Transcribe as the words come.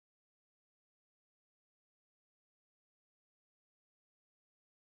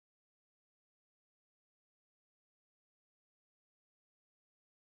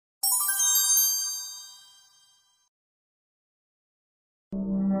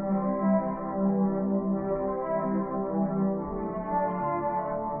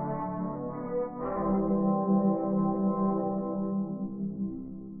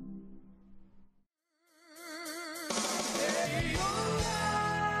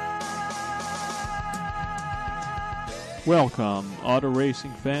Welcome, auto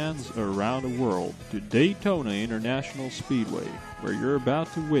racing fans around the world, to Daytona International Speedway, where you're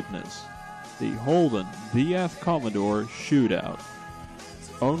about to witness the Holden VF Commodore Shootout.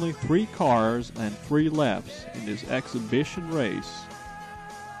 Only 3 cars and 3 laps in this exhibition race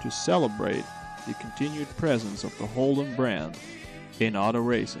to celebrate the continued presence of the Holden brand in auto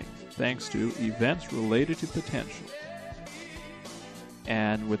racing, thanks to events related to potential.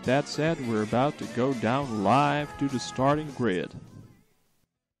 And with that said, we're about to go down live to the starting grid.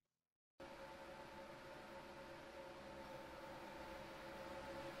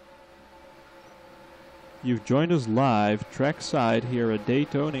 You've joined us live trackside here at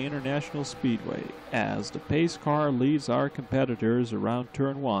Daytona International Speedway as the pace car leads our competitors around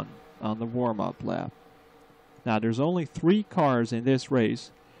turn 1 on the warm-up lap. Now there's only 3 cars in this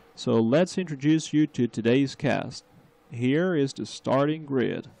race, so let's introduce you to today's cast. Here is the starting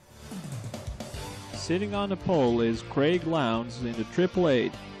grid. Sitting on the pole is Craig Lowndes in the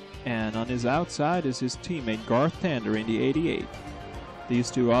 888, and on his outside is his teammate Garth Tander in the 88.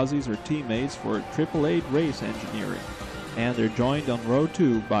 These two Aussies are teammates for 888 Race Engineering, and they're joined on row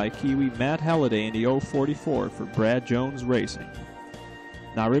 2 by Kiwi Matt Halliday in the 044 for Brad Jones Racing.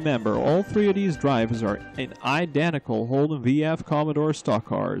 Now remember, all 3 of these drivers are in identical Holden VF Commodore stock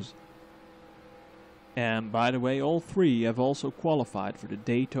cars. And by the way, all 3 have also qualified for the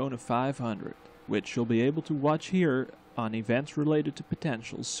Daytona 500, which you'll be able to watch here on events related to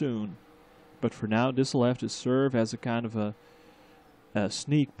potential soon. But for now, this will have to serve as a kind of a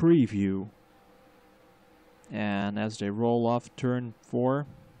sneak preview. And as they roll off turn 4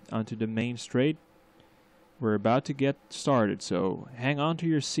 onto the main straight, we're about to get started, so hang on to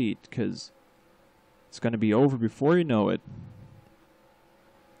your seat, because it's going to be over before you know it.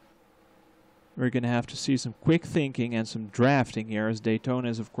 We're going to have to see some quick thinking and some drafting here, as Daytona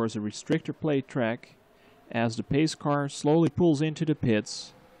is of course a restrictor plate track. As the pace car slowly pulls into the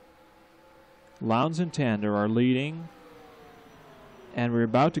pits, Lowndes and Tander are leading, and we're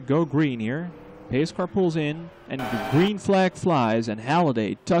about to go green here. Pace car pulls in, and the green flag flies, and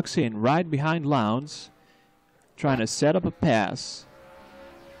Halliday tucks in right behind Lowndes, trying to set up a pass.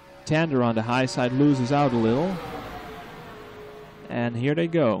 Tander on the high side loses out a little, and here they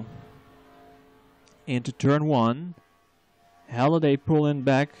go. Into turn 1, Halliday pulling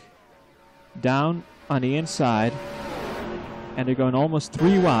back down on the inside, and they're going almost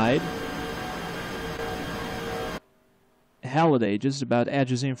 3 wide. Halliday just about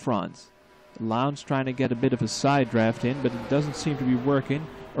edges in front. Lowndes trying to get a bit of a side draft in, but it doesn't seem to be working,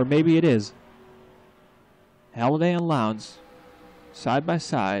 or maybe it is. Halliday and Lowndes side by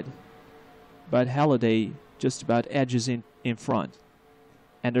side, but Halliday just about edges in front.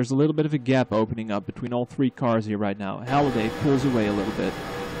 And there's a little bit of a gap opening up between all 3 cars here right now. Halliday pulls away a little bit,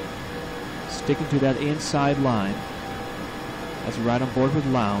 sticking to that inside line as we ride on board with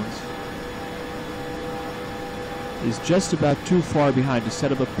Lowndes. He's just about too far behind to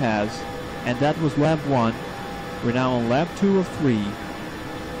set up a pass, and that was lap 1. We're now on lap 2 of 3.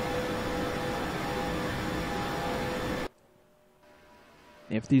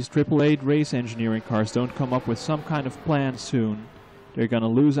 If these 888 Race Engineering cars don't come up with some kind of plan soon, they're going to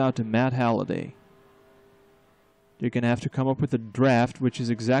lose out to Matt Halliday. They're going to have to come up with a draft, which is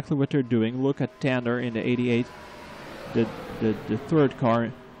exactly what they're doing. Look at Tander in the 88, the 3rd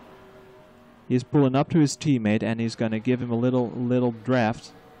car. He's pulling up to his teammate, and he's going to give him a little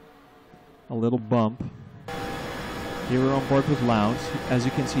draft, a little bump. Here we're on board with Lowndes. As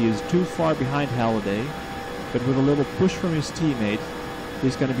you can see, he's too far behind Halliday, but with a little push from his teammate,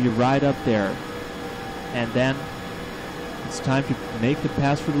 he's going to be right up there. And then it's time to make the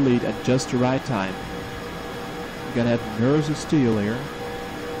pass for the lead at just the right time. We're going to have nerves of steel here.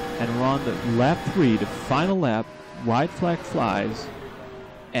 And we're on the lap 3, the final lap. White flag flies.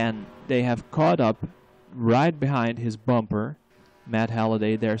 And they have caught up right behind his bumper. Matt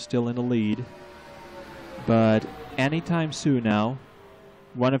Halliday there still in the lead. But anytime soon now,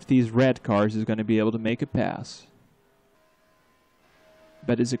 one of these red cars is going to be able to make a pass.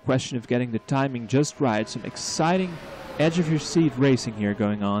 But it's a question of getting the timing just right. Some exciting edge of your seat racing here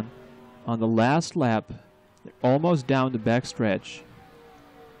going on. On the last lap, they're almost down the back stretch.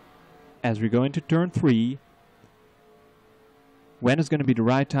 As we go into turn 3, when is going to be the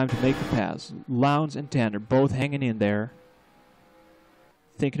right time to make the pass? Lowndes and Tander both hanging in there,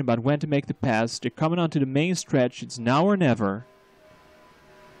 thinking about when to make the pass. They're coming onto the main stretch. It's now or never.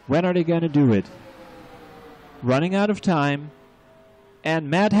 When are they going to do it? Running out of time, and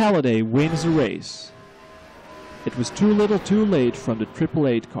Matt Halliday wins the race. It was too little too late from the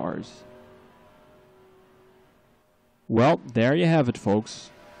 888 cars. Well, there you have it,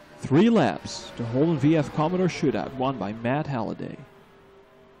 folks. 3 laps to Holden VF Commodore Shootout, won by Matt Halliday.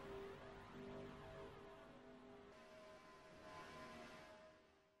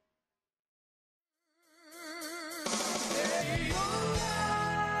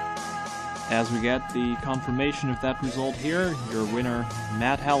 As we get the confirmation of that result here, your winner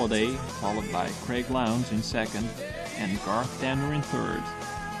Matt Halliday, followed by Craig Lowndes in second and Garth Dander in third.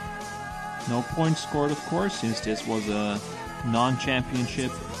 No points scored, of course, since this was a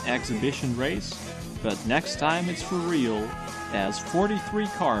non-championship exhibition race, but next time it's for real, as 43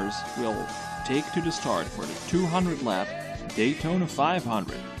 cars will take to the start for the 200-lap Daytona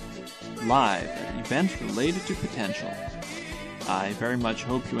 500, live at an event related to potential. I very much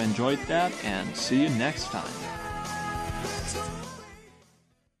hope you enjoyed that, and see you next time.